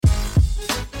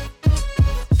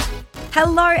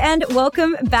Hello and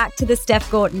welcome back to the Steph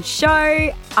Gordon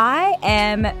Show. I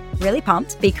am really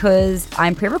pumped because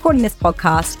I'm pre-recording this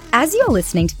podcast. As you're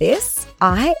listening to this,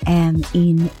 I am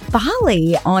in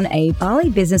Bali on a Bali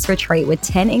business retreat with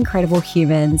 10 incredible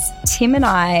humans. Tim and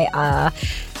I are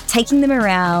taking them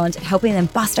around, helping them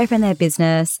bust open their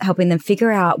business, helping them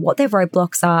figure out what their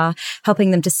roadblocks are,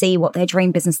 helping them to see what their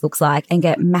dream business looks like and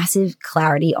get massive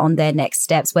clarity on their next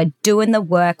steps. We're doing the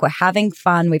work. We're having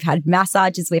fun. We've had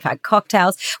massages. We've had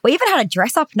cocktails. We even had a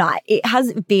dress-up night. It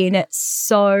has been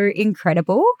so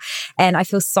incredible. And I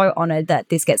feel so honored that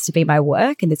this gets to be my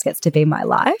work and this gets to be my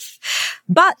life.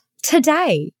 But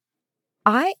today,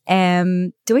 I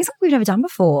am doing something we've never done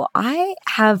before. I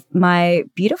have my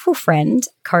beautiful friend,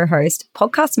 co-host,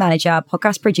 podcast manager,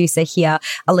 podcast producer here,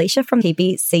 Alicia from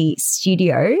TBC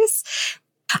Studios.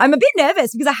 I'm a bit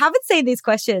nervous because I haven't seen these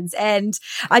questions and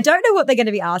I don't know what they're going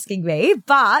to be asking me,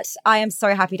 but I am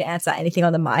so happy to answer anything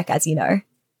on the mic, as you know.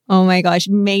 Oh my gosh,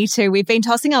 me too. We've been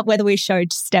tossing up whether we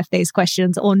showed Steph these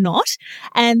questions or not,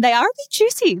 and they are a bit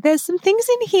juicy. There's some things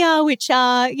in here which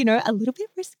are, a little bit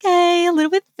risque, a little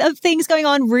bit of things going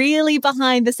on really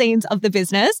behind the scenes of the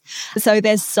business. So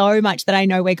there's so much that I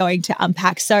know we're going to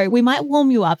unpack. So we might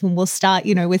warm you up and we'll start,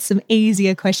 with some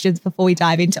easier questions before we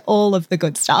dive into all of the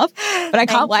good stuff. But I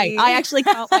can't wait. I actually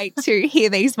can't wait to hear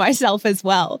these myself as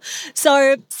well.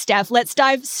 So Steph, let's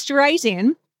dive straight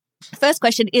in. First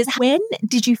question is, when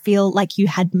did you feel like you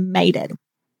had made it?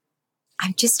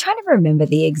 I'm just trying to remember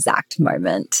the exact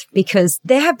moment because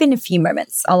there have been a few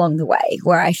moments along the way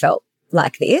where I felt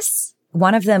like this.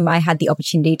 One of them, I had the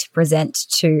opportunity to present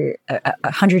to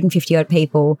 150 odd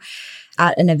people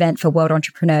at an event for World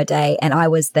Entrepreneur Day, and I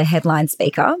was the headline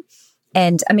speaker.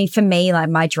 And I mean, for me, like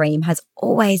my dream has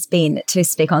always been to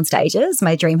speak on stages.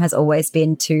 My dream has always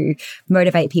been to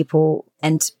motivate people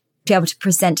and be able to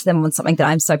present to them on something that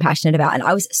I'm so passionate about. And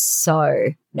I was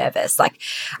so nervous. Like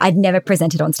I'd never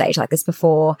presented on stage like this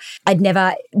before. I'd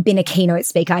never been a keynote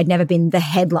speaker. I'd never been the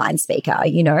headline speaker,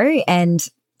 and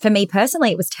for me personally,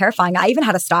 it was terrifying. I even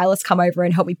had a stylist come over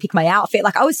and help me pick my outfit.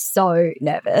 Like I was so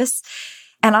nervous.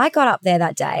 And I got up there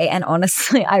that day and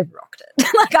honestly, I rocked it.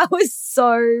 Like I was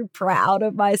so proud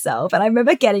of myself. And I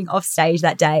remember getting off stage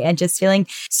that day and just feeling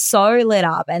so lit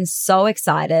up and so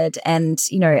excited. And,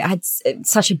 I had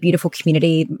such a beautiful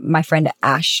community. My friend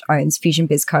Ash owns Fusion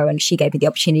Biz Co. and she gave me the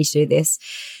opportunity to do this.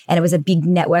 And it was a big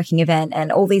networking event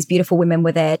and all these beautiful women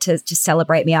were there to just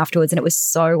celebrate me afterwards. And it was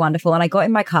so wonderful. And I got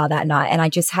in my car that night and I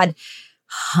just had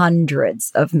hundreds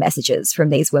of messages from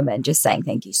these women just saying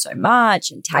thank you so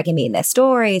much and tagging me in their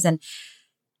stories. And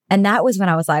that was when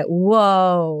I was like,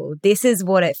 whoa, this is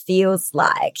what it feels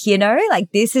like,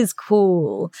 like this is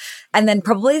cool. And then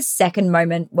probably the second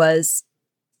moment was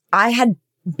I had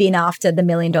been after the $1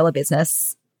 million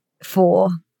business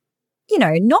for,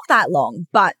 not that long,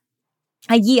 but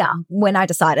a year when I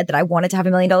decided that I wanted to have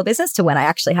 $1 million business to when I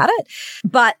actually had it.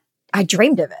 But I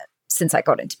dreamed of it since I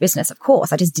got into business, of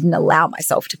course. I just didn't allow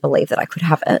myself to believe that I could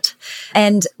have it.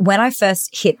 And when I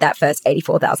first hit that first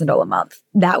 $84,000 a month,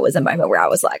 that was a moment where I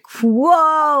was like,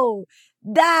 whoa,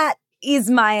 that is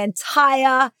my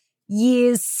entire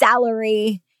year's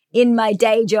salary in my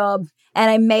day job.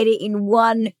 And I made it in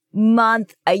 1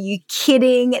 month. Are you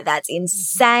kidding? That's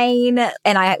insane.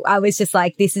 And I was just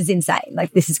like, this is insane.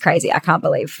 Like, this is crazy. I can't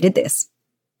believe I did this.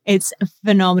 It's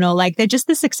phenomenal. Like they're just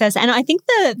the success. And I think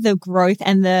the growth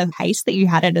and the pace that you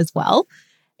had it as well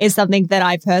is something that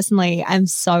I personally am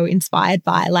so inspired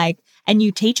by. Like, and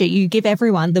you teach it, you give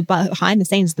everyone the behind the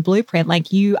scenes, the blueprint,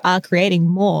 like you are creating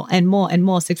more and more and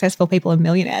more successful people and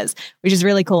millionaires, which is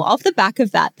really cool. Off the back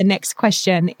of that, the next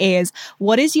question is,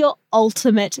 what is your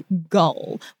ultimate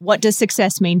goal? What does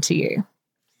success mean to you?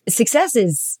 Success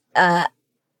is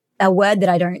a word that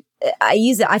I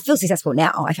use it. I feel successful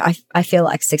now. I feel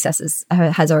like success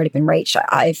has already been reached.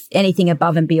 Anything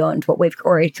above and beyond what we've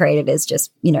already created is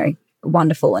just,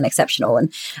 wonderful and exceptional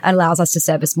and allows us to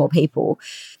service more people.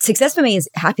 Success for me is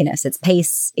happiness. It's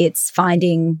peace. It's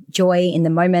finding joy in the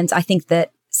moment. I think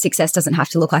that success doesn't have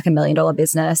to look like $1 million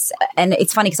business. And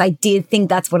it's funny because I did think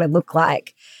that's what it looked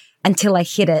like until I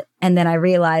hit it. And then I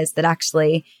realized that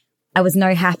actually I was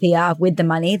no happier with the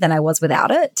money than I was without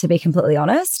it, to be completely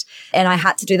honest. And I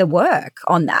had to do the work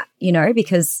on that,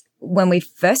 because when we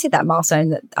first hit that milestone,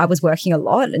 that I was working a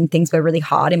lot and things were really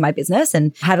hard in my business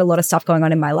and had a lot of stuff going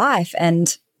on in my life.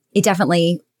 And it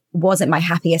definitely wasn't my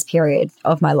happiest period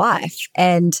of my life.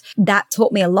 And that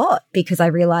taught me a lot because I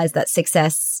realized that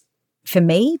success for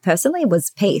me personally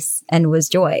was peace and was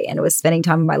joy and it was spending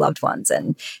time with my loved ones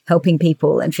and helping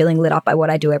people and feeling lit up by what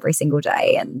I do every single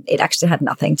day. And it actually had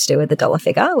nothing to do with the dollar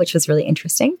figure, which was really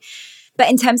interesting. But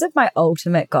in terms of my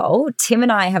ultimate goal, Tim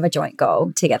and I have a joint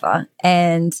goal together.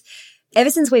 And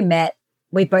ever since we met,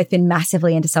 we've both been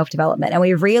massively into self-development. And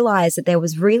we realized that there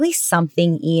was really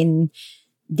something in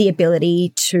the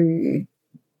ability to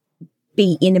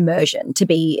be in immersion, to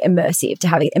be immersive, to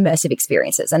have immersive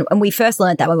experiences. And we first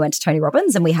learned that when we went to Tony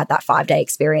Robbins and we had that 5-day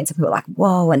experience and we were like,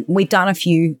 whoa. And we've done a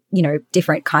few,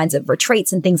 different kinds of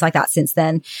retreats and things like that since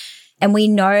then. And we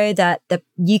know that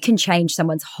you can change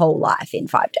someone's whole life in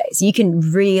 5 days. You can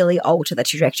really alter the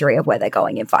trajectory of where they're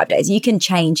going in 5 days. You can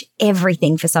change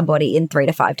everything for somebody in 3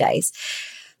 to 5 days.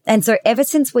 And so ever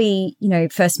since we,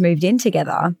 first moved in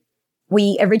together,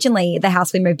 the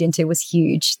house we moved into was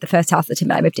huge. The first house that Tim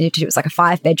and I moved into was like a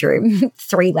 5-bedroom,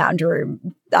 3 lounge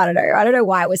room. I don't know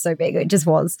why it was so big. It just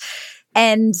was.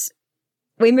 And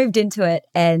we moved into it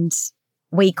and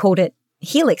we called it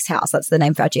Helix House. That's the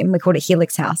name for our gym. We called it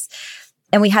Helix House.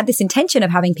 And we had this intention of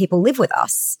having people live with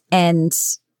us and,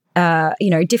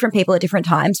 different people at different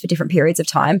times for different periods of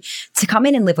time to come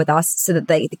in and live with us so that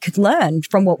they could learn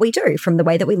from what we do, from the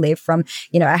way that we live, from,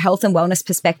 a health and wellness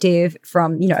perspective,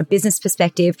 from, a business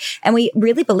perspective. And we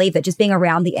really believe that just being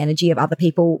around the energy of other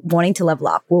people wanting to level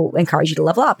up will encourage you to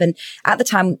level up. And at the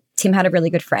time, Tim had a really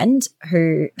good friend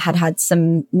who had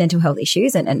some mental health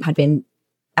issues and had been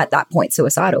at that point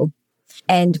suicidal.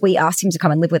 And we asked him to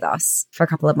come and live with us for a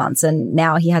couple of months. And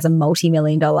now he has a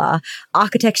multi-million-dollar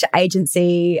architecture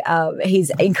agency.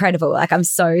 He's incredible. Like, I'm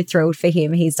so thrilled for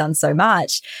him. He's done so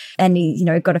much. And he,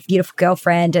 got a beautiful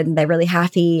girlfriend and they're really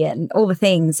happy and all the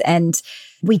things. And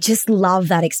we just love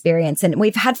that experience. And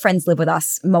we've had friends live with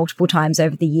us multiple times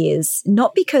over the years,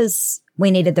 not because we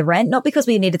needed the rent, not because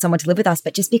we needed someone to live with us,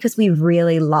 but just because we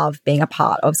really love being a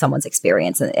part of someone's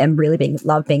experience and really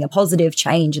love being a positive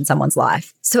change in someone's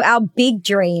life. So our big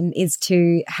dream is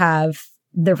to have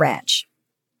the ranch,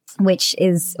 which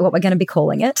is what we're going to be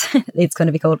calling it. It's going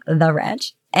to be called The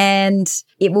Ranch. And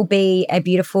it will be a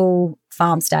beautiful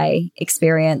farm stay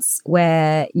experience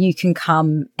where you can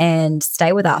come and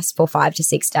stay with us for 5 to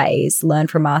 6 days, learn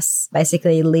from us,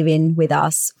 basically live in with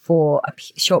us for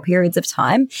short periods of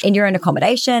time in your own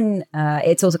accommodation.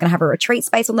 It's also going to have a retreat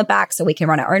space on the back so we can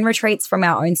run our own retreats from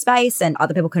our own space and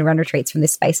other people can run retreats from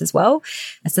this space as well.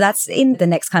 So that's in the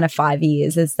next kind of 5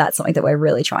 years. That's something that we're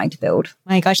really trying to build.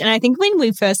 My gosh. And I think when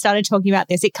we first started talking about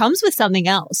this, it comes with something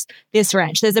else, this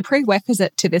ranch. There's a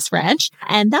prerequisite to this ranch,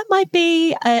 and that might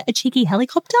be a cheeky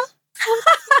helicopter.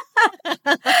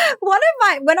 When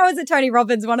I was at Tony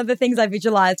Robbins, one of the things I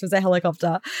visualized was a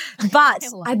helicopter, but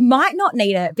I might not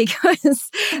need it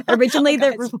because originally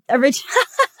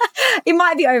it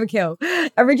might be overkill.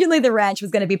 Originally, the ranch was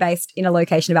going to be based in a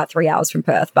location about 3 hours from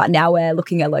Perth, but now we're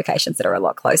looking at locations that are a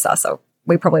lot closer. So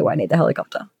we probably won't need the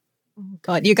helicopter.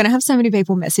 God, you're going to have so many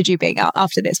people message you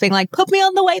after this, being like, put me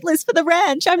on the wait list for the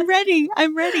ranch. I'm ready.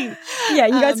 Yeah,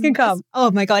 you guys can come. Oh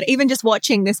my God, even just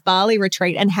watching this Bali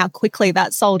retreat and how quickly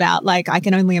that sold out, like I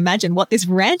can only imagine what this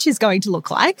ranch is going to look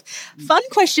like. Fun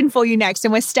question for you next.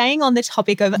 And we're staying on the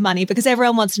topic of money because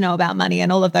everyone wants to know about money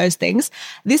and all of those things.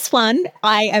 This one,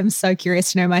 I am so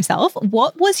curious to know myself.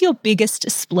 What was your biggest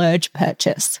splurge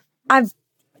purchase?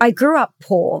 I grew up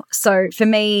poor. So for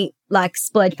me, like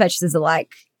splurge purchases are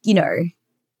like,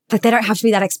 like they don't have to be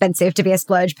that expensive to be a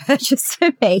splurge purchase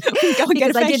for me. Go and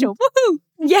get a facial. Woohoo!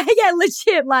 Yeah,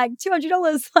 legit, like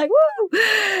 $200, like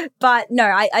woo. But no,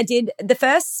 I did. The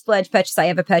first splurge purchase I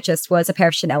ever purchased was a pair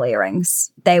of Chanel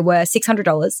earrings. They were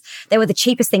 $600. They were the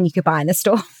cheapest thing you could buy in the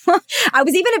store.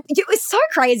 It was so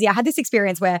crazy. I had this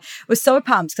experience where I was so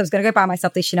pumped because I was going to go buy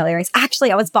myself these Chanel earrings.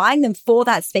 Actually, I was buying them for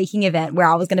that speaking event where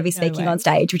I was going to be speaking on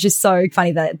stage, which is so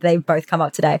funny that they've both come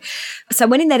up today. So I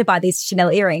went in there to buy these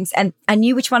Chanel earrings and I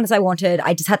knew which ones I wanted.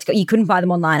 I just had to go. You couldn't buy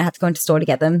them online. I had to go into store to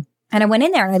get them. And I went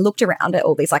in there and I looked around at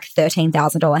all these like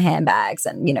 $13,000 handbags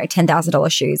and,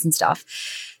 $10,000 shoes and stuff.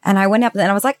 And I went up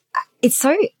and I was like, it's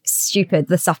so stupid,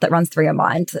 the stuff that runs through your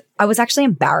mind. I was actually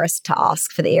embarrassed to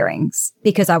ask for the earrings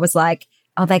because I was like,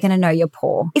 oh, they're going to know you're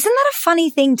poor. Isn't that a funny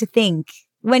thing to think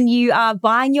when you are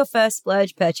buying your first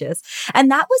splurge purchase? And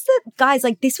that was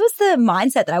this was the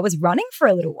mindset that I was running for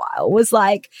a little while, was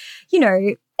like,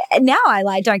 now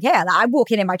I don't care. I walk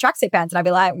in my tracksuit pants and I'd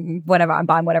be like, whatever, I'm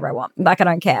buying whatever I want. Like, I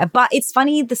don't care. But it's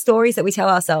funny, the stories that we tell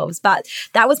ourselves. But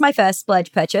that was my first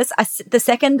splurge purchase. The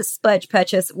second splurge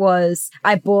purchase was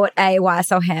I bought a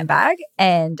YSL handbag.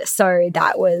 And so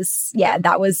that was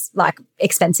like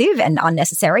expensive and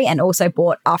unnecessary, and also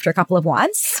bought after a couple of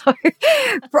wines. So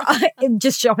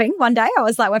just shopping one day, I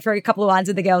was like, went for a couple of wines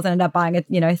with the girls and ended up buying a,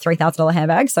 $3,000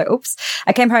 handbag. So oops.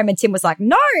 I came home and Tim was like,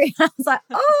 no. I was like,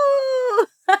 oh.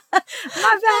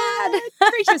 My bad.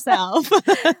 Treat yourself.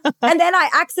 And then I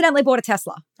accidentally bought a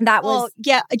Tesla. That was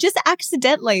just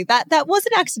accidentally. That was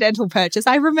an accidental purchase.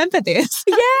 I remember this.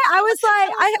 Yeah, I was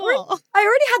like, I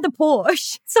already had the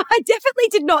Porsche, so I definitely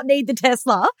did not need the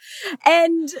Tesla.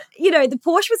 And, the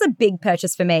Porsche was a big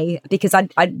purchase for me because I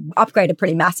upgraded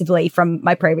pretty massively from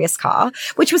my previous car,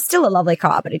 which was still a lovely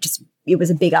car, but it was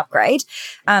a big upgrade.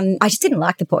 I just didn't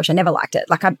like the Porsche. I never liked it.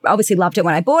 Like, I obviously loved it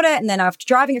when I bought it, and then after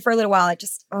driving it for a little while,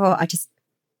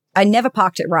 I never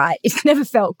parked it right. It never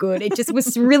felt good. It just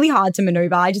was really hard to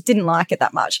maneuver. I just didn't like it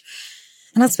that much.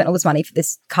 And I spent all this money for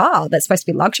this car that's supposed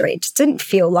to be luxury. It just didn't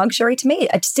feel luxury to me.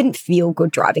 I just didn't feel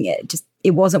good driving it.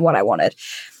 It wasn't what I wanted.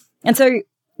 And so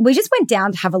we just went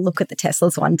down to have a look at the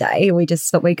Teslas one day. We just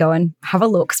thought we'd go and have a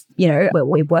look. Well,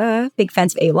 we were big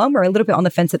fans of Elon. We're a little bit on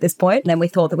the fence at this point. And then we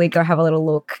thought that we'd go have a little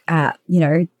look at,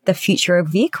 the future of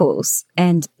vehicles.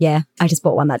 And yeah, I just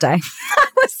bought one that day. I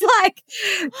was like,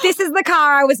 this is the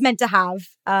car I was meant to have.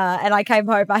 And I came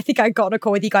home. I think I got on a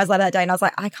call with you guys later that day. And I was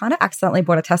like, I kind of accidentally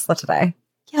bought a Tesla today.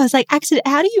 Yeah, I was like,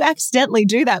 how do you accidentally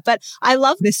do that? But I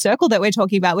love this circle that we're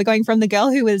talking about. We're going from the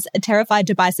girl who was terrified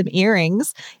to buy some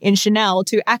earrings in Chanel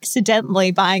to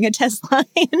accidentally buying a Tesla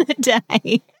in a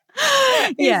day.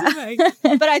 Yeah.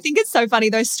 But I think it's so funny,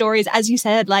 those stories, as you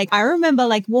said, like I remember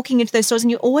like walking into those stores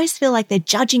and you always feel like they're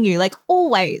judging you, like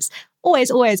always.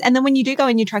 And then when you do go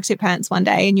in your tracksuit pants one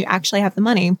day and you actually have the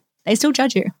money, they still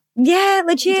judge you. Yeah,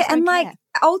 legit. And like,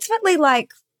 ultimately,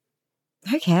 like,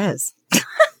 who cares?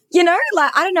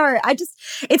 I don't know.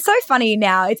 It's so funny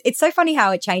now. It's so funny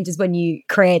how it changes when you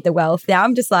create the wealth. Now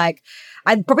I'm just like,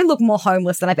 I probably look more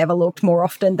homeless than I've ever looked more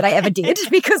often than I ever did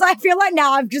because I feel like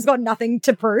now I've just got nothing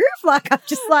to prove. Like, I'm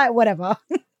just like, whatever.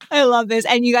 I love this.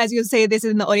 And you guys, you'll see this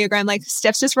in the audiogram. Like,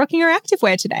 Steph's just rocking her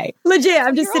activewear today. Legit.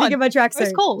 I'm just sitting in my tracksuit.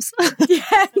 Those calls.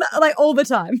 Yeah, like all the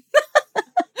time.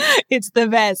 It's the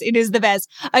best. It is the best.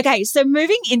 Okay, so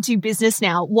moving into business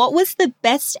now, what was the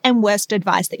best and worst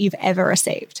advice that you've ever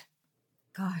received?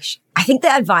 Gosh, I think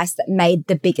the advice that made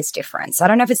the biggest difference, I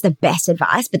don't know if it's the best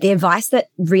advice, but the advice that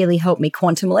really helped me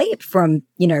quantum leap from,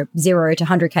 0 to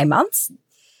 100K months,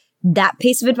 that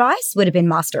piece of advice would have been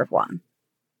master of one.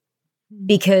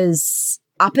 Because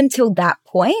up until that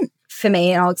point for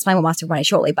me, and I'll explain what master of one is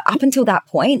shortly, but up until that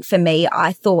point for me,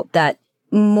 I thought that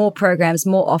more programs,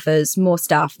 more offers, more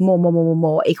stuff,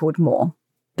 more equaled more.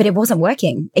 But it wasn't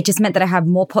working. It just meant that I had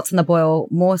more pots on the boil,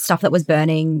 more stuff that was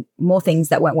burning, more things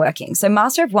that weren't working. So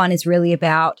master of one is really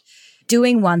about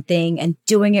doing one thing and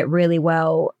doing it really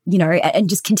well, and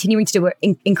just continuing to do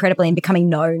it incredibly and becoming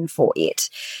known for it.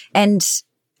 And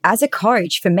as a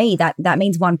coach, for me, that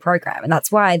means one program. And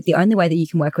that's why the only way that you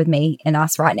can work with me and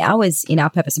us right now is in our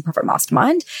Purpose and Profit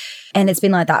Mastermind. And it's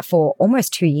been like that for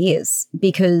almost 2 years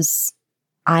because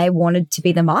I wanted to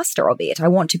be the master of it. I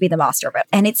want to be the master of it.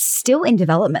 And it's still in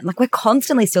development. Like, we're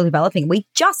constantly still developing. We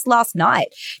just last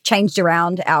night changed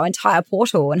around our entire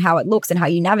portal and how it looks and how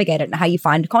you navigate it and how you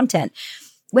find content.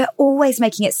 We're always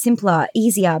making it simpler,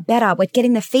 easier, better. We're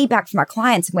getting the feedback from our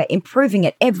clients and we're improving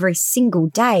it every single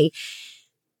day.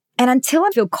 And until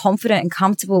I feel confident and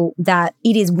comfortable that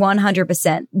it is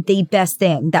 100% the best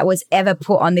thing that was ever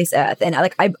put on this earth, and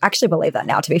I actually believe that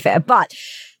now, to be fair, but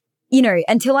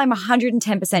until I'm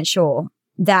 110% sure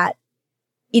that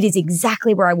it is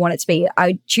exactly where I want it to be,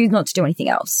 I choose not to do anything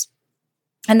else.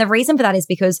 And the reason for that is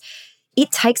because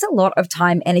it takes a lot of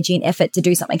time, energy, and effort to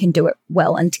do something and do it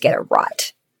well and to get it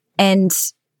right. And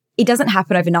it doesn't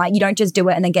happen overnight. You don't just do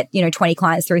it and then get, 20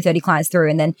 clients through, 30 clients through,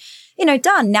 and then,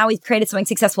 done. Now we've created something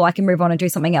successful. I can move on and do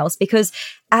something else, because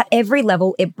at every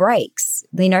level it breaks.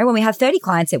 When we had 30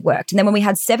 clients, it worked. And then when we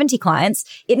had 70 clients,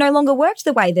 it no longer worked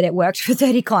the way that it worked for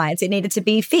 30 clients. It needed to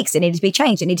be fixed. It needed to be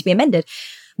changed. It needed to be amended.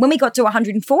 When we got to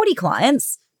 140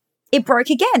 clients, it broke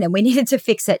again and we needed to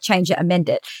fix it, change it, amend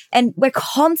it. And we're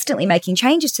constantly making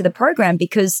changes to the program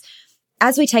because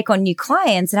as we take on new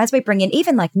clients and as we bring in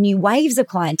even like new waves of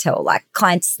clientele, like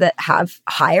clients that have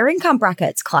higher income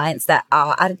brackets, clients that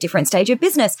are at a different stage of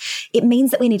business, it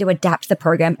means that we need to adapt the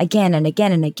program again and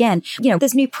again and again.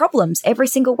 There's new problems every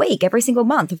single week, every single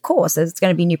month. Of course, there's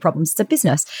going to be new problems. It's a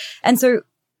business. And so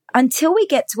until we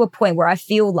get to a point where I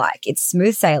feel like it's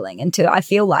smooth sailing, until I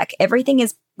feel like everything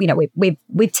is,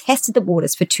 we've tested the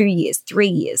waters for 2 years, 3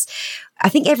 years. I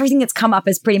think everything that's come up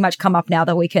has pretty much come up now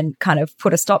that we can kind of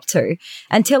put a stop to.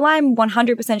 Until I'm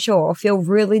 100% sure or feel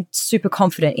really super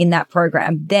confident in that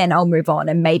program, then I'll move on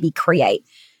and maybe create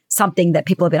something that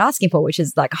people have been asking for, which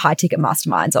is like high ticket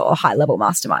masterminds or high level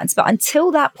masterminds. But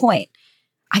until that point,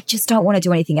 I just don't want to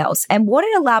do anything else. And what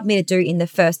it allowed me to do in the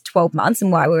first 12 months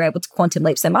and why we were able to quantum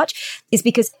leap so much is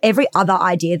because every other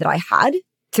idea that I had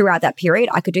throughout that period,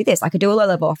 I could do this. I could do a low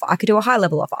level offer. I could do a high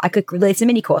level offer. I could release a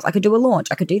mini course. I could do a launch.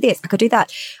 I could do this. I could do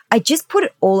that. I just put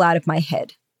it all out of my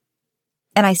head.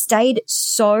 And I stayed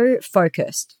so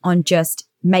focused on just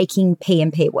making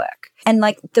P&P work. And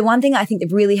like the one thing I think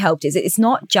that really helped is it's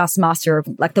not just master of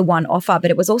like the one offer,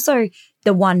 but it was also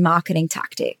the one marketing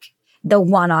tactic, the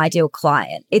one ideal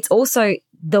client. It's also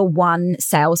the one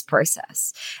sales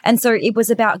process. And so it was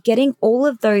about getting all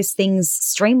of those things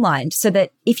streamlined so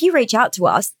that if you reach out to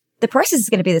us, the process is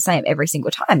going to be the same every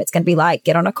single time. It's going to be like,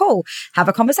 get on a call, have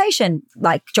a conversation,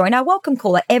 like join our welcome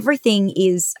call. Like, everything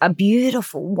is a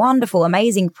beautiful, wonderful,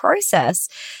 amazing process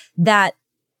that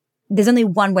there's only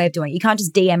one way of doing it. You can't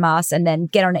just DM us and then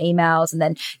get on emails and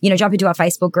then, jump into our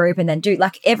Facebook group and then do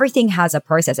like everything has a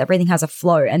process. Everything has a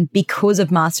flow. And because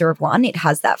of Master of One, it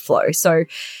has that flow. So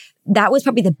that was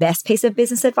probably the best piece of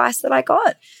business advice that I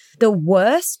got. The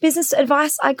worst business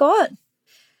advice I got,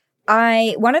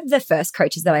 one of the first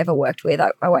coaches that I ever worked with,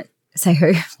 I won't say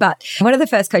who, but one of the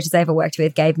first coaches I ever worked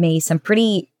with gave me some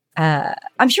pretty,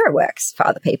 I'm sure it works for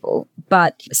other people,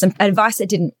 but some advice that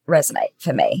didn't resonate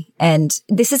for me. And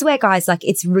this is where, guys, like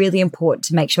it's really important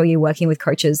to make sure you're working with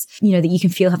coaches, that you can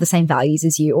feel have the same values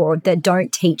as you or that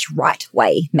don't teach right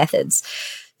way methods.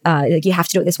 Like you have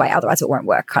to do it this way, otherwise it won't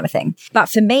work kind of thing. But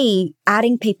for me,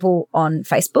 adding people on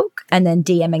Facebook and then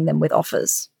DMing them with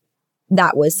offers,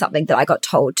 that was something that I got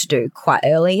told to do quite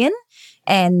early in.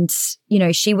 And,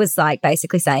 she was like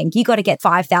basically saying, you got to get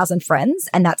 5,000 friends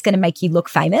and that's going to make you look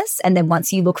famous. And then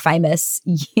once you look famous,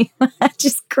 you are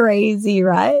just crazy,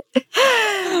 right?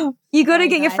 You got to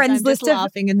get your friends list. I'm just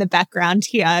laughing in the background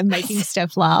here, making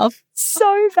Steph laugh.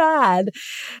 So bad.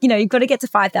 You've got to get to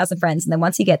 5,000 friends. And then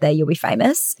once you get there, you'll be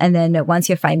famous. And then once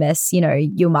you're famous,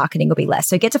 your marketing will be less.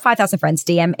 So get to 5,000 friends,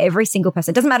 DM every single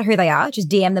person. It doesn't matter who they are. Just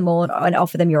DM them all and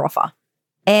offer them your offer.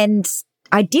 And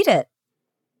I did it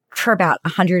for about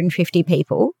 150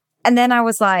 people. And then I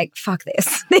was like, fuck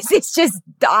this.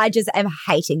 I just am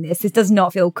hating this. This does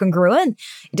not feel congruent.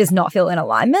 It does not feel in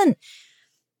alignment.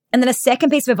 And then a second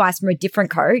piece of advice from a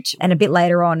different coach and a bit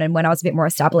later on, and when I was a bit more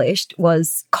established,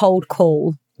 was cold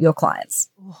call your clients.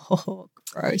 Oh,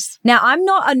 gross. Now, I'm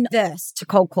not averse to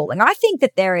cold calling. I think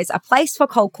that there is a place for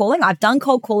cold calling. I've done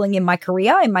cold calling in my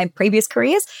career, in my previous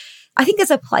careers. I think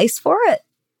there's a place for it.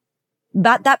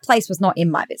 But that place was not in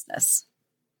my business.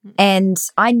 And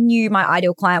I knew my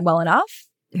ideal client well enough,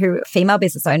 who female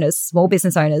business owners, small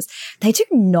business owners, they do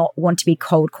not want to be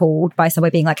cold called by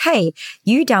somebody being like, hey,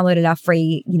 you downloaded our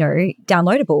free,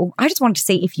 downloadable. I just wanted to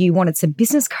see if you wanted some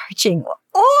business coaching.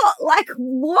 Oh, like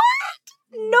what?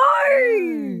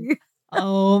 No.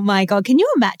 Oh my God. Can you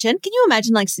imagine?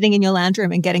 Like sitting in your lounge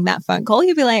room and getting that phone call?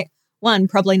 You'd be like, one,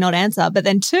 probably not answer, but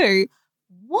then two,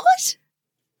 what?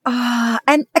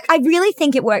 And I really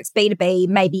think it works B2B,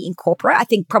 maybe in corporate. I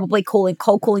think probably cold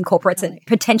calling corporates and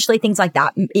potentially things like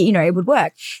that, it would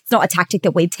work. It's not a tactic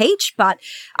that we teach, but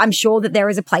I'm sure that there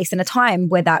is a place and a time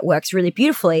where that works really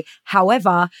beautifully.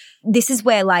 However, this is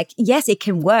where yes, it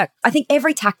can work. I think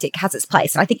every tactic has its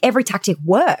place. And I think every tactic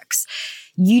works.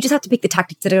 You just have to pick the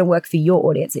tactics that are going to work for your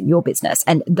audience and your business.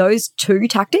 And those two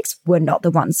tactics were not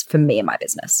the ones for me and my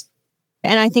business.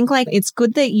 And I think it's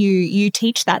good that you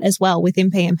teach that as well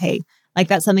within P&P.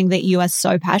 That's something that you are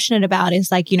so passionate about is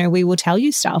we will tell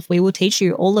you stuff. We will teach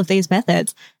you all of these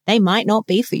methods. They might not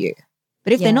be for you,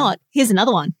 but if they're not, here's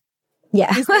another one.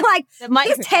 Yeah. Here's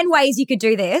 10 ways you could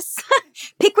do this.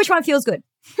 Pick which one feels good.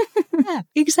 Yeah,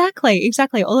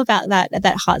 exactly. All about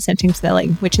that heart-centering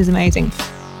selling, which is amazing.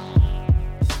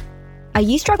 Are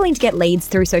you struggling to get leads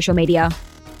through social media?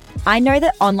 I know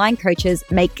that online coaches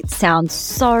make it sound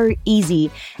so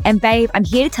easy. And babe, I'm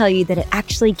here to tell you that it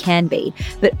actually can be,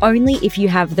 but only if you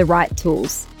have the right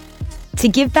tools. To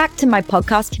give back to my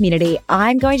podcast community,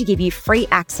 I'm going to give you free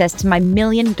access to my $1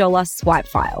 million swipe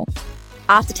file.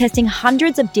 After testing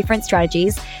hundreds of different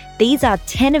strategies, these are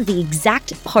 10 of the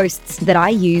exact posts that I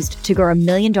used to grow $1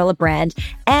 million brand,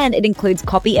 and it includes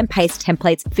copy and paste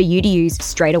templates for you to use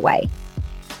straight away.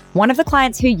 One of the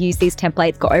clients who used these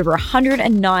templates got over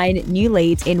 109 new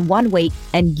leads in 1 week,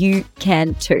 and you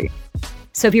can too.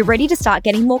 So if you're ready to start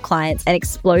getting more clients and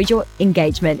explode your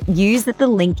engagement, use the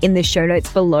link in the show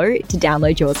notes below to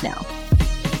download yours now.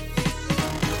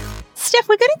 Steph,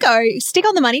 we're going to go stick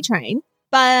on the money train,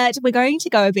 but we're going to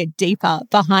go a bit deeper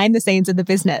behind the scenes of the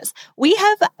business. We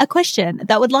have a question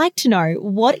that would like to know,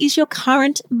 what is your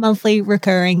current monthly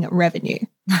recurring revenue?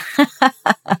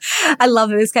 I love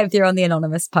that this came through on the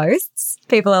anonymous posts.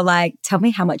 People are like, tell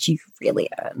me how much you really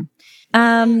earn.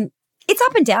 It's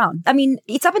up and down. I mean,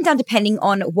 it's up and down depending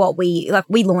on what we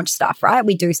launch stuff, right?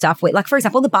 We do stuff with, for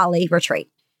example, the Bali retreat.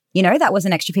 That was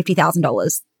an extra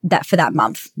 $50,000 that for that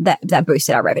month that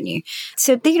boosted our revenue.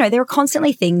 So, there are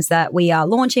constantly things that we are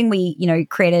launching. We,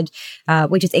 created,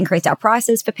 we just increased our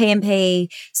prices for P&P.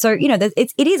 So,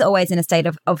 it is always in a state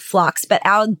of flux, but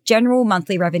our general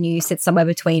monthly revenue sits somewhere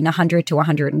between $100,000 to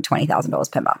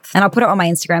 $120,000 per month. And I'll put it on my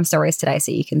Instagram stories today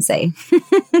so you can see.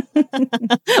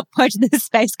 Watch this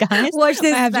space, guys. Watch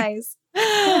this space.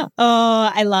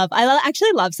 I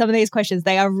actually love some of these questions.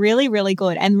 They are really, really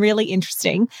good and really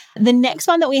interesting. The next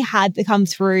one that we had that come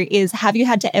through is, have you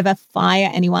had to ever fire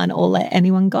anyone or let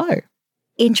anyone go?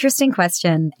 Interesting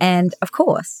question. And of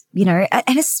course,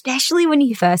 and especially when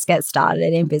you first get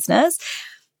started in business,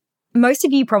 most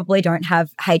of you probably don't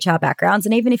have HR backgrounds.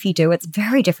 And even if you do, it's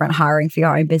very different hiring for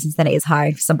your own business than it is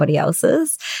hiring for somebody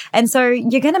else's. And so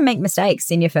you're going to make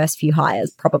mistakes in your first few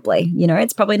hires, probably.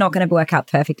 It's probably not going to work out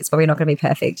perfect. It's probably not going to be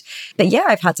perfect. But yeah,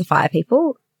 I've had to fire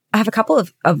people. I have a couple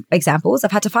of examples.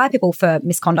 I've had to fire people for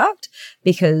misconduct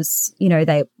because,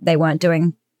 they weren't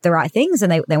doing the right things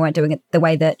and they weren't doing it the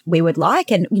way that we would like.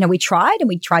 And, we tried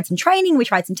some training, we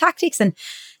tried some tactics, and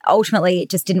ultimately it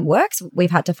just didn't work. So we've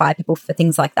had to fire people for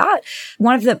things like that.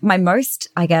 One of my most,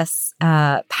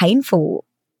 painful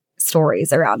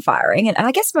stories around firing, and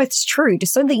I guess most true,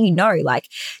 just so that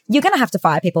you're going to have to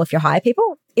fire people if you hire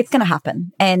people. It's going to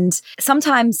happen. And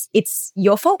sometimes it's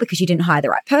your fault because you didn't hire the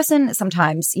right person.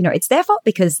 Sometimes, it's their fault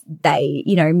because they,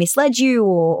 misled you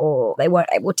or they weren't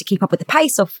able to keep up with the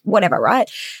pace or whatever, right?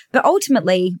 But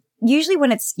ultimately, usually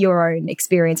when it's your own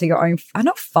experience or your own,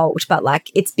 not fault, but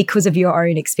it's because of your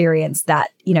own experience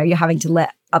that, you're having to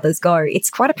let others go.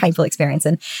 It's quite a painful experience.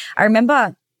 And I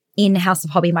remember in House of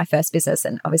Hobby, my first business,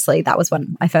 and obviously that was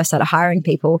when I first started hiring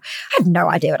people, I had no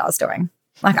idea what I was doing.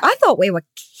 I thought we were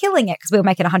killing it because we were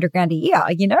making $100,000 a year,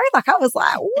 I was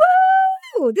like,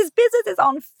 whoa, this business is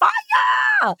on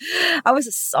fire. I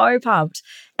was so pumped.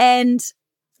 And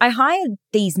I hired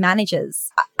these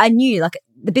managers. I knew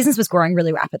the business was growing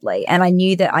really rapidly and I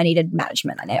knew that I needed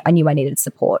management. I knew I needed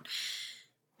support.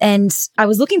 And I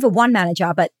was looking for one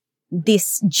manager, but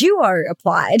this duo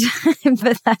applied.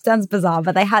 But that sounds bizarre,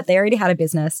 but they already had a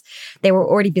business. They were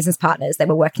already business partners. They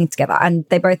were working together and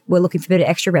they both were looking for a bit of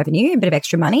extra revenue, a bit of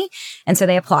extra money. And so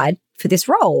they applied for this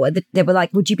role. They were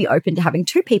like, would you be open to having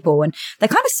two people? And they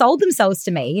kind of sold themselves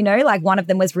to me, one of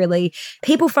them was really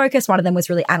people focused. One of them was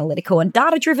really analytical and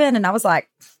data driven. And I was like,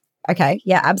 okay,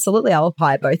 yeah, absolutely. I'll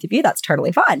hire both of you. That's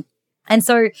totally fine. And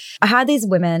so I hired these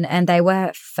women and they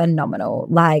were phenomenal,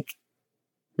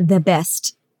 the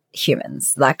best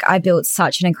humans. I built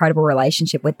such an incredible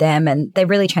relationship with them and they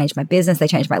really changed my business. They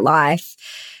changed my life.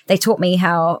 They taught me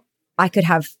how I could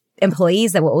have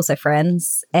employees that were also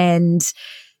friends and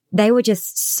they were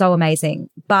just so amazing.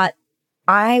 But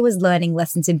I was learning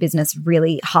lessons in business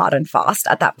really hard and fast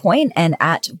at that point. And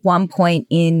at one point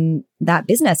in that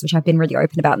business, which I've been really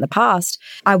open about in the past,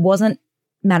 I wasn't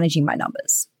managing my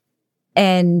numbers.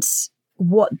 And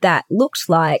what that looked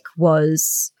like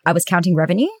was I was counting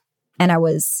revenue. And I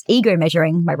was ego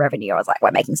measuring my revenue. I was like,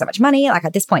 we're making so much money.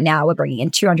 At this point now, we're bringing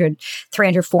in $200,000,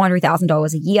 $300,000,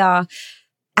 $400,000 a year,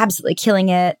 absolutely killing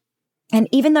it. And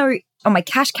even though on my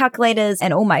cash calculators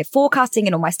and all my forecasting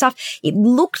and all my stuff, it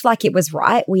looked like it was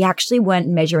right, we actually weren't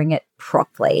measuring it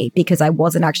properly because I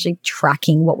wasn't actually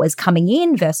tracking what was coming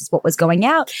in versus what was going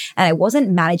out. And I wasn't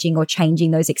managing or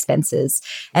changing those expenses.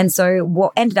 And so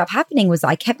what ended up happening was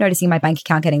I kept noticing my bank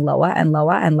account getting lower and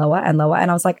lower and lower and lower.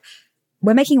 And I was like,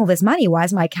 we're making all this money. Why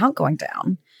is my account going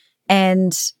down?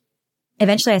 And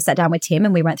eventually I sat down with Tim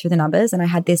and we went through the numbers and I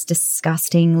had this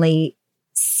disgustingly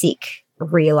sick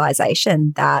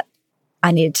realization that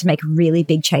I needed to make really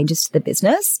big changes to the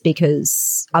business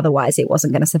because otherwise it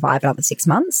wasn't going to survive another 6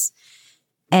 months.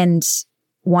 And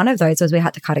one of those was we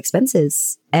had to cut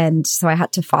expenses. And so I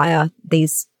had to fire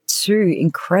these two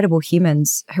incredible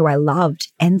humans who I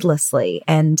loved endlessly.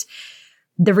 And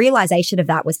the realization of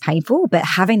that was painful, but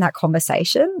having that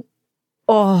conversation,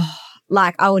 I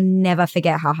will never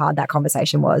forget how hard that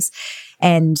conversation was.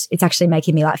 And it's actually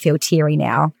making me feel teary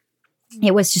now.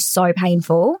 It was just so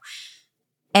painful.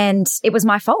 And it was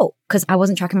my fault because I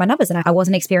wasn't tracking my numbers and I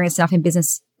wasn't experienced enough in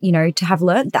business, to have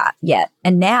learned that yet.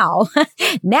 And now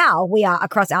we are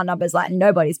across our numbers like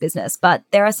nobody's business, but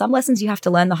there are some lessons you have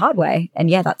to learn the hard way. And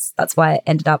yeah, that's why it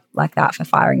ended up like that for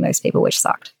firing those people, which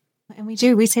sucked. And we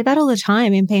see that all the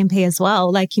time in P&P as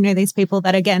well. These people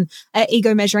that, again, are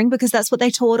ego measuring because that's what they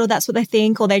taught or that's what they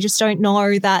think, or they just don't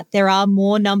know that there are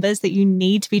more numbers that you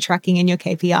need to be tracking in your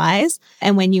KPIs.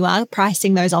 And when you are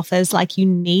pricing those offers, you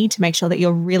need to make sure that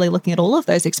you're really looking at all of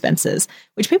those expenses,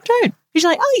 which people don't. Because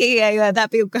you're like, oh, yeah,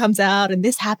 that bill comes out and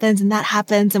this happens and that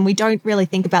happens. And we don't really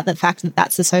think about the fact that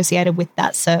that's associated with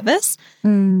that service.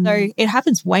 So it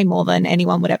happens way more than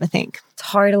anyone would ever think.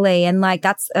 Totally. And like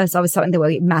that's always something that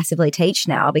we massively teach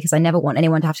now, because I never want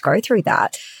anyone to have to go through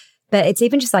that. But it's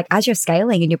even just like as you're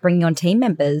scaling and you're bringing on team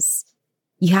members,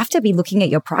 you have to be looking at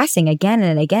your pricing again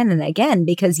and again and again,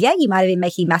 because yeah, you might have been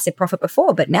making massive profit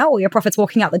before, but now all your profit's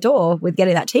walking out the door with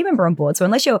getting that team member on board. So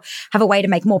unless you have a way to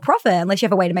make more profit, unless you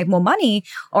have a way to make more money,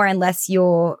 or unless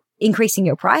you're increasing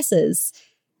your prices,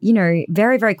 you know,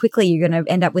 very, very quickly you're going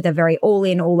to end up with a very all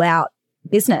in, all out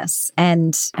business.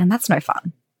 And that's no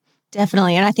fun.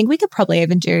 Definitely. And I think we could probably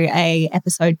even do a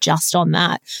episode just on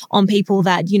that, on people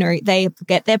that, you know, they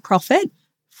get their profit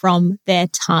from their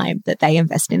time that they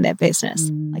invest in their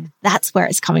business. Like that's where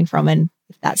it's coming from. And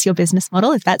if that's your business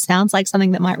model, if that sounds like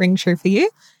something that might ring true for you,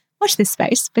 watch this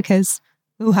space, because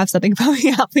we'll have something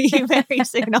coming up for you very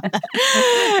soon on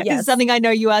that. Yes. It's something I know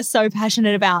you are so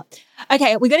passionate about.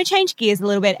 Okay, we're going to change gears a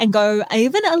little bit and go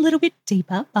even a little bit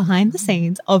deeper behind the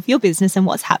scenes of your business and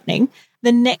what's happening.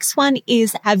 The next one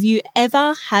is, have you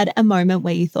ever had a moment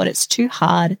where you thought it's too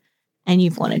hard and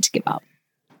you've wanted to give up?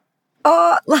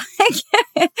 Oh, like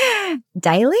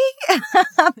daily?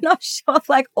 I'm not sure,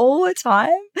 like all the time.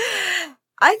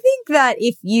 I think that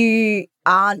if you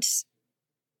aren't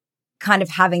kind of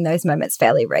having those moments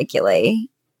fairly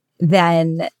regularly,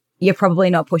 then you're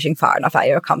probably not pushing far enough out of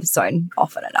your comfort zone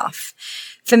often enough.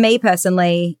 For me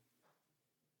personally,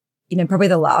 you know, probably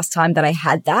the last time that I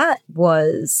had that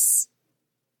was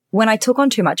when I took on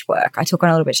too much work. I took on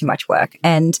a little bit too much work,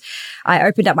 and I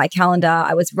opened up my calendar.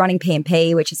 I was running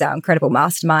P&P, which is our incredible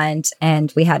mastermind.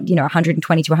 And we had,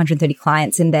 120 to 130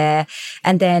 clients in there.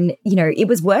 And then, it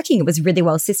was working. It was really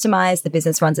well systemized. The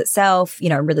business runs itself.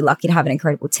 I'm really lucky to have an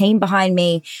incredible team behind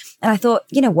me. And I thought,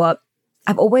 you know what?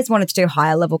 I've always wanted to do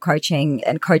higher level coaching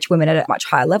and coach women at a much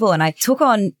higher level. And I took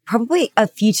on probably a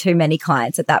few too many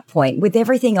clients at that point with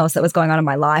everything else that was going on in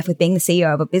my life, with being the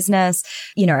CEO of a business.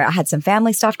 I had some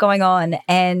family stuff going on,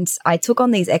 and I took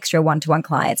on these extra one-to-one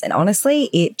clients. And honestly,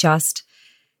 it just,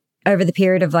 over the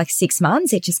period of like 6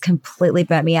 months, it just completely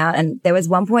burnt me out. And there was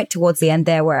one point towards the end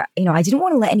there where, I didn't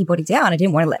want to let anybody down. I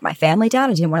didn't want to let my family down.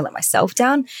 I didn't want to let myself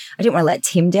down. I didn't want to let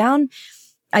Tim down.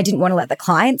 I didn't want to let the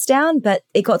clients down, but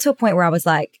it got to a point where I was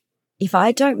like, if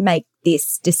I don't make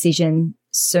this decision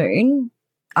soon,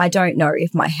 I don't know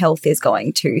if my health is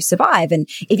going to survive. And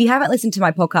if you haven't listened to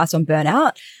my podcast on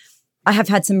burnout, I have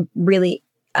had some really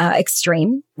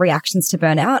extreme reactions to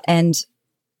burnout, and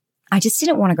I just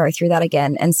didn't want to go through that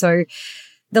again. And so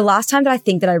the last time that I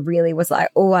think that I really was like,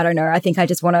 oh, I don't know, I think I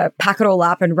just want to pack it all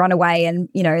up and run away and,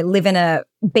 live in a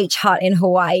beach hut in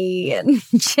Hawaii and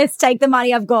just take the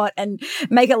money I've got and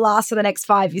make it last for the next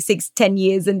 5, 6, 10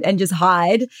 years and just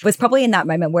hide, was probably in that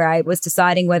moment where I was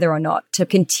deciding whether or not to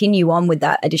continue on with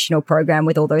that additional program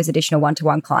with all those additional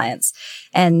one-to-one clients.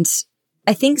 And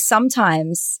I think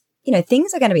sometimes,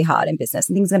 things are going to be hard in business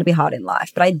and things are going to be hard in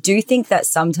life. But I do think that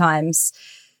sometimes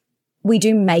we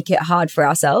do make it hard for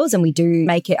ourselves, and we do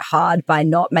make it hard by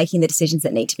not making the decisions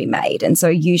that need to be made. And so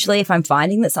usually if I'm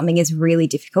finding that something is really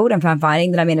difficult, and if I'm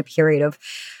finding that I'm in a period of,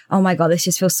 oh my God, this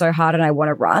just feels so hard and I want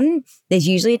to run, there's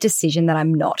usually a decision that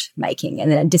I'm not making,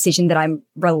 and then a decision that I'm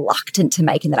reluctant to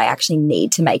make and that I actually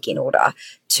need to make in order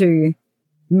to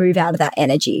move out of that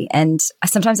energy. And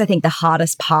sometimes I think the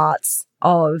hardest parts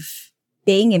of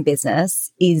being in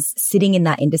business is sitting in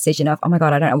that indecision of, oh my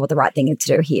God, I don't know what the right thing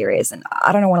to do here is. And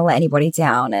I don't want to let anybody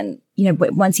down. And,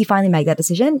 but once you finally make that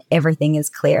decision, everything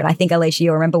is clear. And I think, Alicia,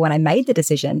 you'll remember when I made the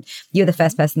decision, you're the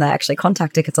first person that I actually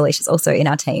contacted, because Alicia's also in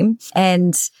our team.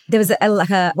 And there was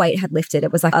a weight had lifted.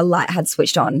 It was like a light had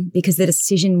switched on because the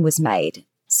decision was made.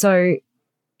 So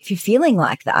if you're feeling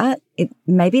like that,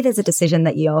 maybe there's a decision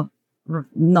that you're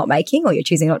not making, or you're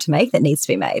choosing not to make, that needs to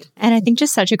be made. And I think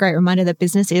just such a great reminder that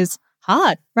business is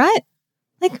hard, right?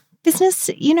 Like business,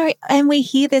 and we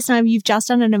hear this, and you've just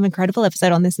done an incredible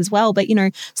episode on this as well. But,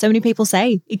 so many people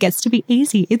say it gets to be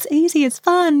easy. It's easy. It's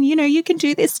fun. You can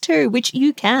do this too, which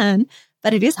you can,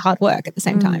 but it is hard work at the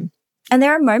same time. And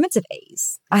there are moments of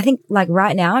ease. I think like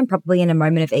right now, I'm probably in a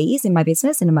moment of ease in my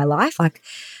business and in my life. Like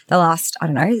the last,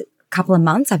 couple of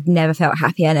months, I've never felt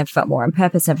happier. I never felt more on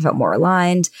purpose, never felt more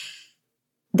aligned.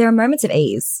 There are moments of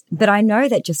ease, but I know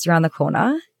that just around the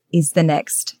corner is the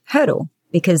next hurdle,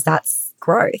 because that's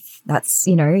growth. That's,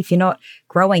 if you're not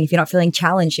growing, if you're not feeling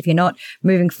challenged, if you're not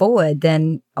moving forward,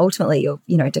 then ultimately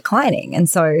you're, declining. And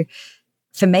so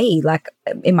for me, like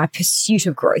in my pursuit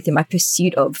of growth, in my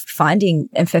pursuit of finding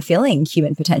and fulfilling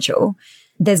human potential,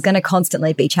 there's going to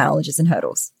constantly be challenges and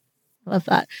hurdles. Love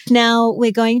that. Now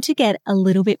we're going to get a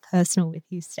little bit personal with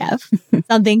you, Steph.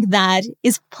 Something that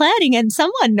is planning and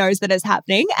someone knows that it's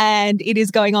happening and it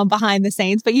is going on behind the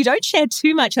scenes, but you don't share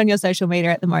too much on your social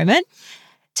media at the moment.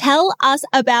 Tell us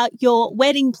about your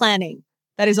wedding planning.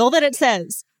 That is all that it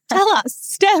says. Tell us,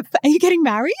 Steph, are you getting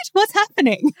married? What's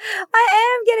happening?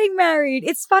 I am getting married.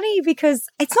 It's funny because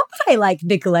it's not that I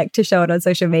neglect to show it on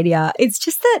social media. It's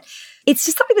just that it's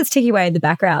just something that's ticking away in the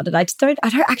background. And I don't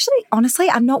actually, honestly,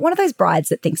 I'm not one of those brides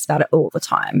that thinks about it all the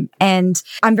time. And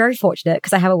I'm very fortunate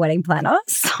because I have a wedding planner.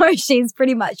 So she's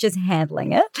pretty much just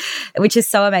handling it, which is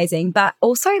so amazing. But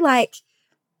also I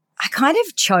kind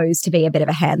of chose to be a bit of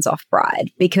a hands-off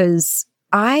bride because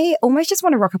I almost just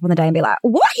want to rock up on the day and be like,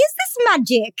 what is this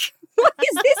magic? What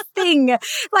is this thing?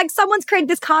 Someone's created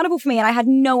this carnival for me and I had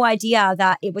no idea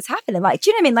that it was happening. Do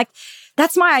you know what I mean?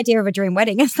 That's my idea of a dream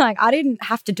wedding. It's I didn't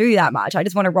have to do that much. I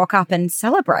just want to rock up and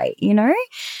celebrate,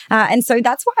 And so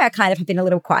that's why I kind of have been a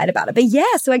little quiet about it. But yeah,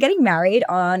 so we're getting married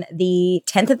on the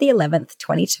 10th of the 11th,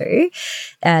 22.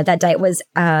 That date was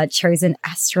chosen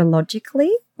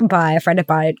astrologically by a friend of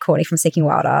mine, Courtney from Seeking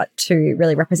Wilder, to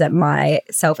really represent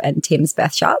myself and Tim's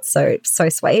birth charts. So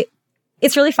sweet.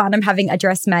 It's really fun. I'm having a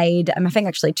dress made. I'm having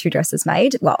actually 2 dresses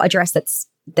made. Well, a dress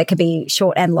that can be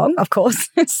short and long, of course.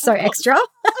 It's so extra.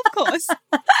 Of course.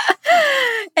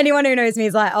 Anyone who knows me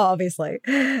is like, oh, obviously.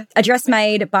 A dress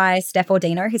made by Steph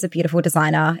Ordino, who's a beautiful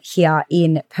designer here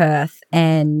in Perth.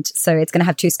 And so it's going to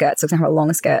have 2 skirts. So it's going to have a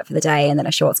long skirt for the day and then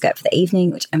a short skirt for the evening,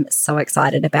 which I'm so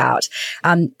excited about.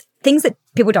 Things that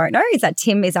people don't know is that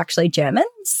Tim is actually German.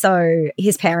 So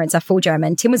his parents are full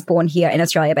German. Tim was born here in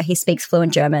Australia, but he speaks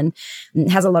fluent German,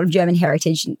 has a lot of German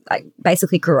heritage,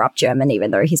 basically grew up German, even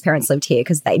though his parents lived here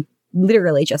because they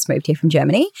literally just moved here from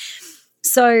Germany.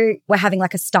 So we're having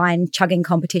a Stein chugging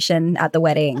competition at the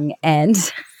wedding and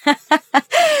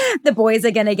the boys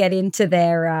are going to get into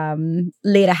their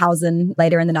Lederhausen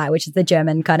later in the night, which is the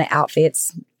German kind of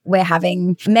outfits. We're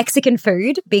having Mexican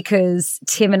food because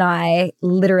Tim and I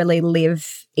literally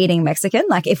live eating Mexican.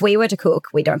 If we were to cook,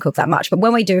 we don't cook that much. But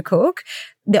when we do cook,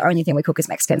 the only thing we cook is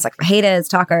Mexican. It's fajitas,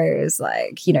 tacos,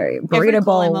 burrito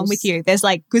bowls. I'm on with you. There's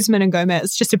Guzman and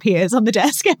Gomez just appears on the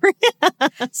desk.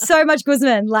 So much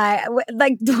Guzman. We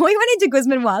went into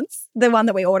Guzman once, the one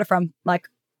that we order from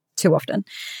too often.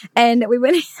 And we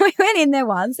went in there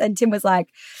once and Tim was like,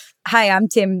 hey, I'm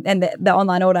Tim, and the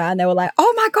online order, and they were like,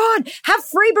 oh my God, have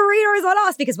free burritos on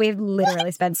us because we've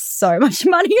literally spent so much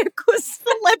money at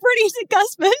Guzman. Celebrities at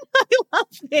Guzman. I love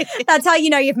it. That's how you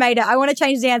know you've made it. I want to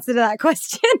change the answer to that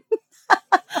question.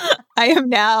 I am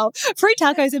now free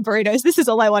tacos and burritos. This is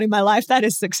all I want in my life. That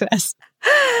is success.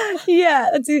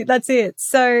 Yeah, that's it.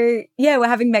 So yeah, we're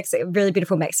having really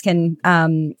beautiful Mexican,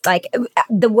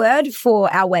 the word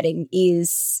for our wedding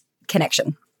is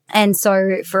connection. And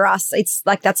so for us, it's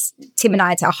that's Tim and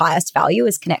I, it's our highest value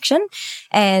is connection.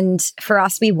 And for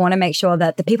us, we want to make sure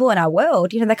that the people in our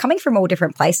world, they're coming from all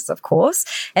different places, of course.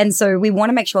 And so we want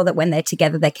to make sure that when they're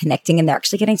together, they're connecting and they're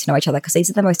actually getting to know each other because these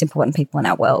are the most important people in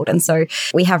our world. And so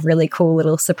we have really cool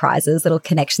little surprises, little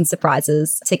connection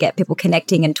surprises to get people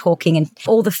connecting and talking. And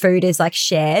all the food is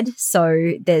shared.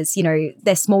 So there's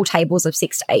small tables of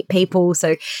 6 to 8 people.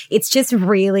 So it's just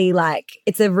really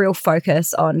it's a real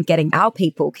focus on getting our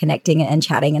people connecting and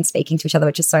chatting and speaking to each other,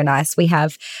 which is so nice. We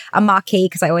have a marquee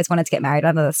because I always wanted to get married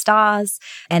under the stars,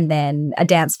 and then a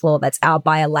dance floor that's out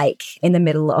by a lake in the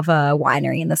middle of a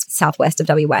winery in the southwest of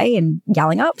WA in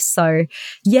Yallingup. So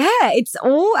yeah, it's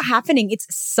all happening. It's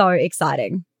so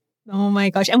exciting. Oh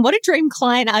my gosh. And what a dream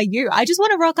client are you? I just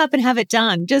want to rock up and have it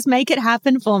done. Just make it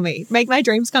happen for me. Make my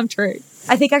dreams come true.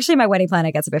 I think actually my wedding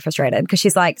planner gets a bit frustrated because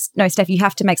she's like, no, Steph, you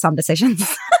have to make some decisions.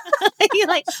 You're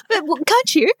like, but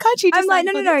can't you? I'm like,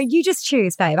 no, you just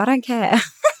choose, babe. I don't care.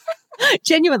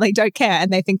 Genuinely don't care,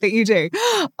 and they think that you do.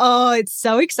 Oh, it's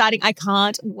so exciting. I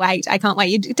can't wait.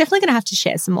 You're definitely going to have to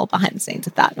share some more behind the scenes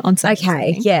of that on social.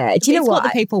 Okay, yeah. Do you know what the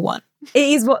people want?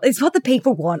 It's what the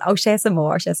people want. I'll share some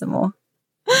more.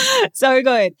 So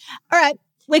good. All right.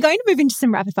 We're going to move into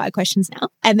some rapid fire questions now,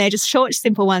 and they're just short,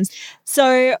 simple ones.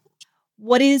 So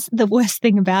what is the worst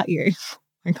thing about you? Oh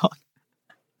my God.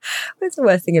 What's the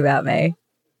worst thing about me?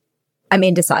 I'm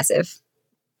indecisive.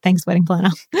 Thanks, wedding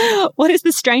planner. What is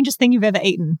the strangest thing you've ever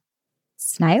eaten?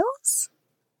 Snails?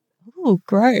 Oh,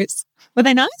 gross. Were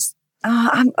they nice? Do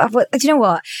you know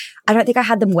what? I don't think I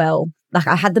had them well.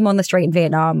 I had them on the street in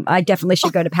Vietnam. I definitely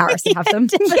should go to Paris and have them.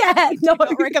 Yeah, do not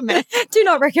recommend. Do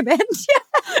not recommend.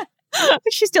 Yeah.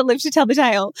 She still lives to tell the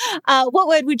tale. What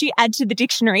word would you add to the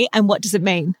dictionary and what does it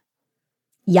mean?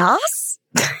 Yas?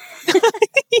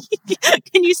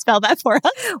 Can you spell that for us?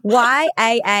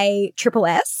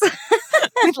 YAASS.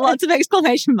 With lots of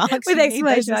exclamation marks. With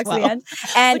exclamation marks at the end.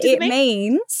 And it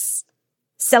means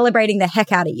celebrating the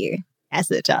heck out of you. Yes,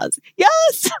 it does.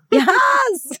 Yes.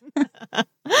 Yes.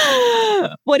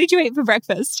 What did you eat for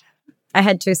breakfast? I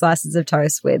had 2 slices of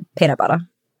toast with peanut butter.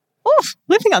 Oof,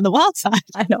 living on the wild side.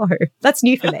 I know. That's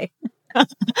new for me.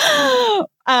 What's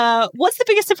the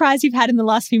biggest surprise you've had in the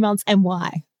last few months and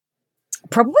why?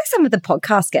 Probably some of the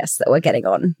podcast guests that we're getting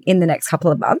on in the next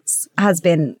couple of months has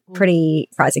been pretty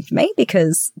surprising for me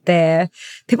because they're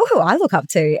people who I look up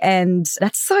to, and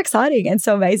that's so exciting and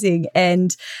so amazing.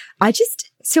 And I just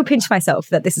still pinch myself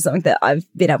that this is something that I've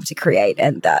been able to create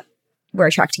and that we're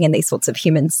attracting in these sorts of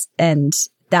humans, and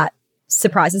that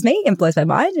surprises me and blows my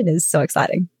mind and is so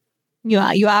exciting. You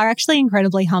are actually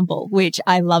incredibly humble, which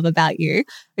I love about you,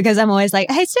 because I'm always like,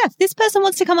 hey, Steph, this person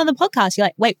wants to come on the podcast. You're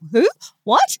like, wait, who?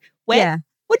 What? Where? Yeah.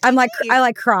 What I'm like, I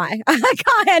like cry. I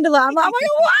can't handle it. I'm like,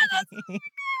 what?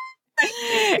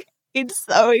 It's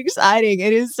so exciting.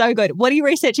 It is so good. What are you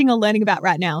researching or learning about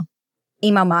right now?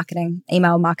 Email marketing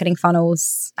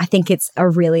funnels. I think it's a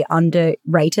really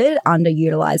underrated,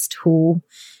 underutilized tool.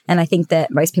 And I think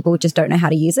that most people just don't know how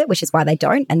to use it, which is why they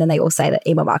don't. And then they all say that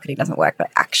email marketing doesn't work,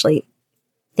 but I actually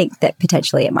think that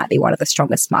potentially it might be one of the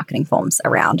strongest marketing forms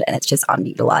around, and it's just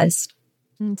underutilized.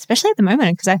 Especially at the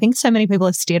moment, because I think so many people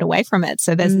have steered away from it.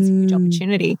 So there's this huge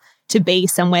opportunity to be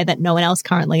somewhere that no one else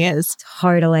currently is.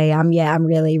 Totally. I'm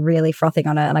really, really frothing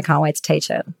on it, and I can't wait to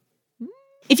teach it.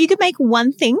 If you could make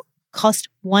one thing cost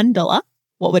 $1,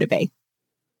 what would it be?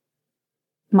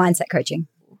 Mindset coaching.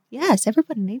 Yes,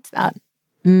 everybody needs that.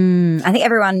 I think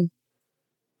everyone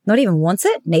not even wants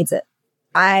it, needs it.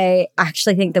 I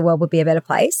actually think the world would be a better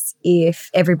place if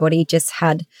everybody just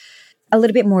had a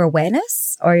little bit more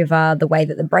awareness over the way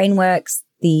that the brain works,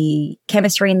 the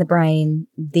chemistry in the brain,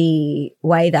 the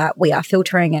way that we are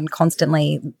filtering and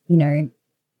constantly,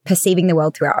 perceiving the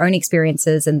world through our own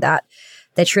experiences, and that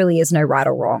there truly is no right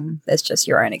or wrong. There's just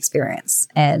your own experience.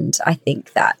 And I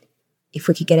think that if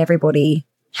we could get everybody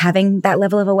having that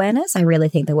level of awareness, I really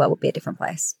think the world would be a different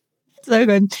place. So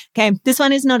good. Okay, this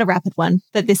one is not a rapid one,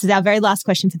 but this is our very last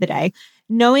question for the day.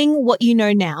 Knowing what you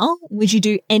know now, would you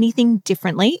do anything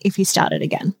differently if you started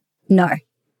again? No,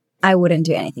 I wouldn't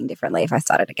do anything differently if I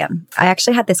started again. I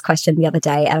actually had this question the other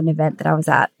day at an event that I was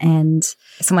at, and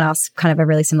someone asked kind of a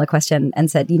really similar question and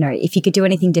said, if you could do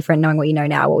anything different knowing what you know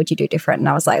now, what would you do different? And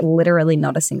I was like, literally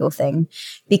not a single thing,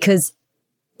 because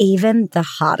even the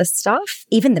hardest stuff,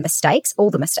 even the mistakes,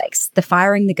 all the mistakes, the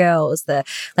firing the girls,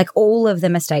 all of the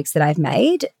mistakes that I've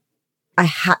made, I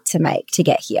had to make to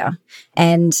get here.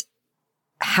 And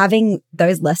having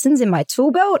those lessons in my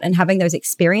tool belt and having those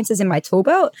experiences in my tool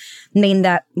belt mean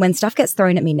that when stuff gets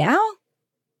thrown at me now,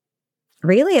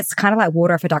 really, it's kind of like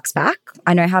water off a duck's back.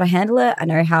 I know how to handle it. I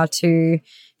know how to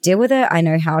deal with it. I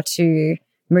know how to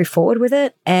move forward with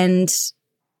it. And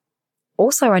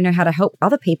also I know how to help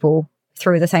other people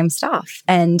through the same stuff.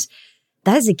 And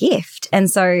that is a gift.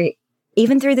 And so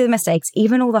even through the mistakes,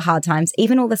 even all the hard times,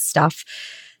 even all the stuff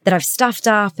that I've stuffed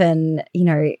up and,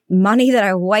 money that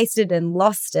I wasted and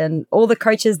lost and all the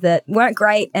coaches that weren't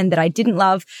great and that I didn't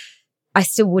love, I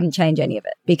still wouldn't change any of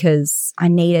it because I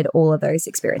needed all of those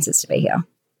experiences to be here.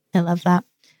 I love that.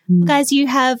 Well, guys, you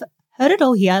have heard it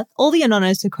all here, all the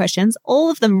anonymous questions, all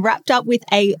of them wrapped up with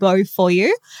a bow for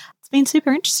you. It's been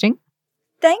super interesting.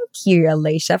 Thank you,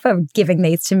 Alicia, for giving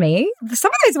these to me. Some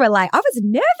of those were I was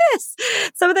nervous.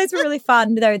 Some of those were really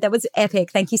fun, though. That was epic.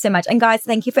 Thank you so much. And guys,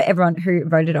 thank you for everyone who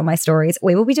voted on my stories.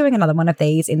 We will be doing another one of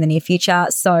these in the near future.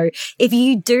 So if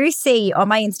you do see on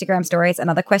my Instagram stories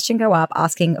another question go up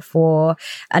asking for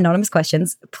anonymous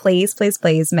questions, please, please,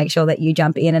 please make sure that you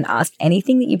jump in and ask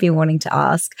anything that you've been wanting to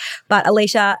ask. But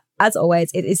Alicia, as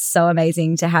always, it is so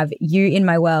amazing to have you in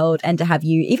my world and to have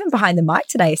you even behind the mic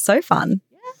today. So fun.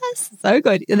 Yes, so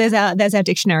good. There's our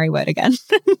dictionary word again.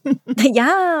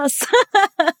 Yes.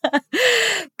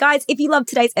 Guys, if you loved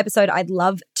today's episode, I'd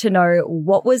love to know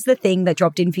what was the thing that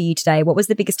dropped in for you today? What was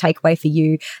the biggest takeaway for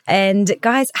you? And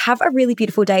guys, have a really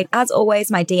beautiful day. As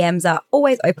always, my DMs are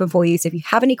always open for you. So if you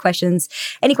have any questions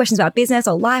about business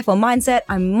or life or mindset,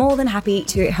 I'm more than happy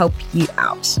to help you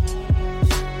out.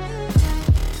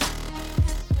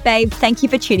 Babe, thank you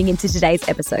for tuning into today's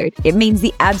episode. It means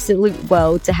the absolute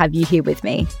world to have you here with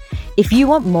me. If you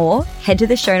want more, head to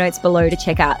the show notes below to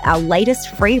check out our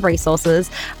latest free resources,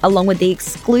 along with the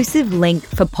exclusive link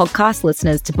for podcast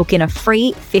listeners to book in a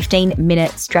free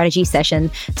 15-minute strategy session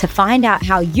to find out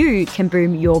how you can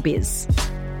boom your biz.